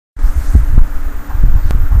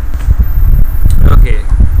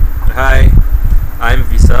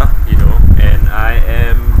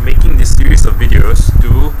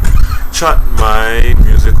chart my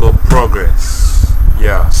musical progress.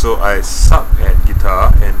 Yeah, so I suck at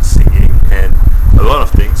guitar and singing and a lot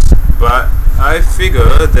of things, but I figure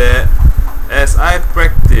that as I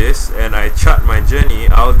practice and I chart my journey,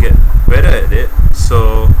 I'll get better at it.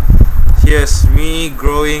 So here's me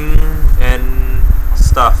growing and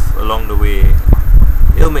stuff along the way.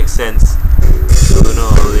 It'll make sense sooner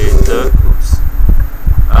or later. Oops.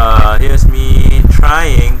 Here's me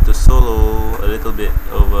trying to solo a little bit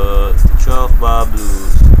over the 12-bar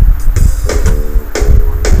blues.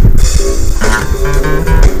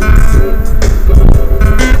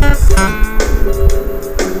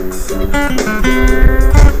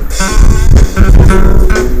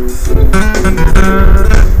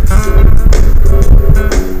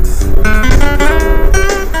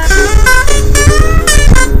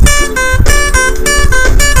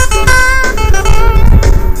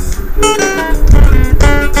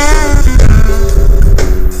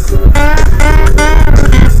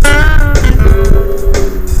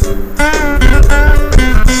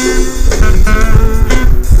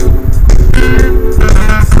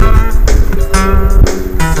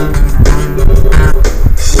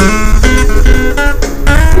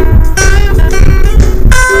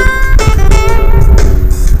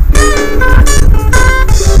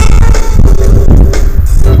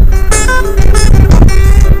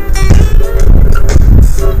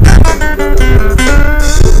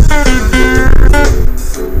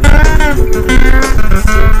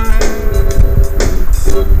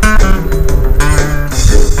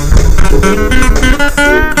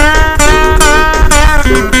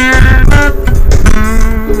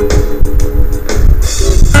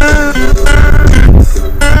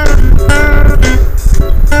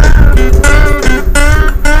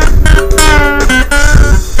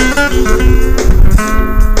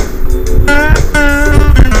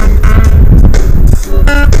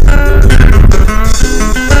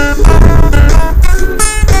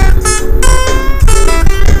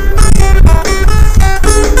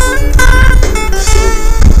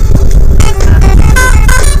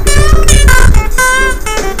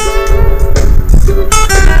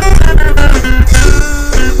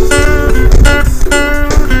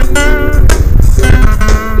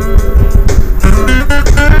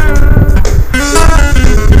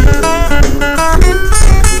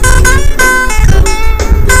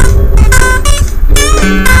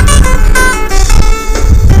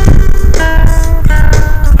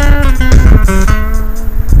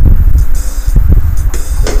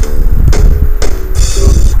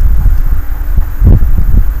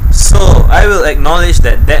 I will acknowledge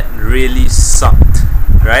that really sucked,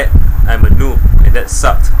 right? I'm a noob and that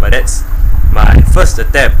sucked, but that's my first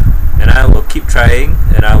attempt, and I will keep trying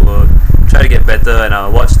and I will try to get better, and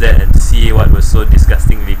I'll watch that and see what was so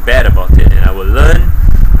disgustingly bad about it, and I will learn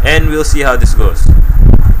and we'll see how this goes.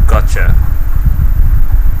 Gotcha.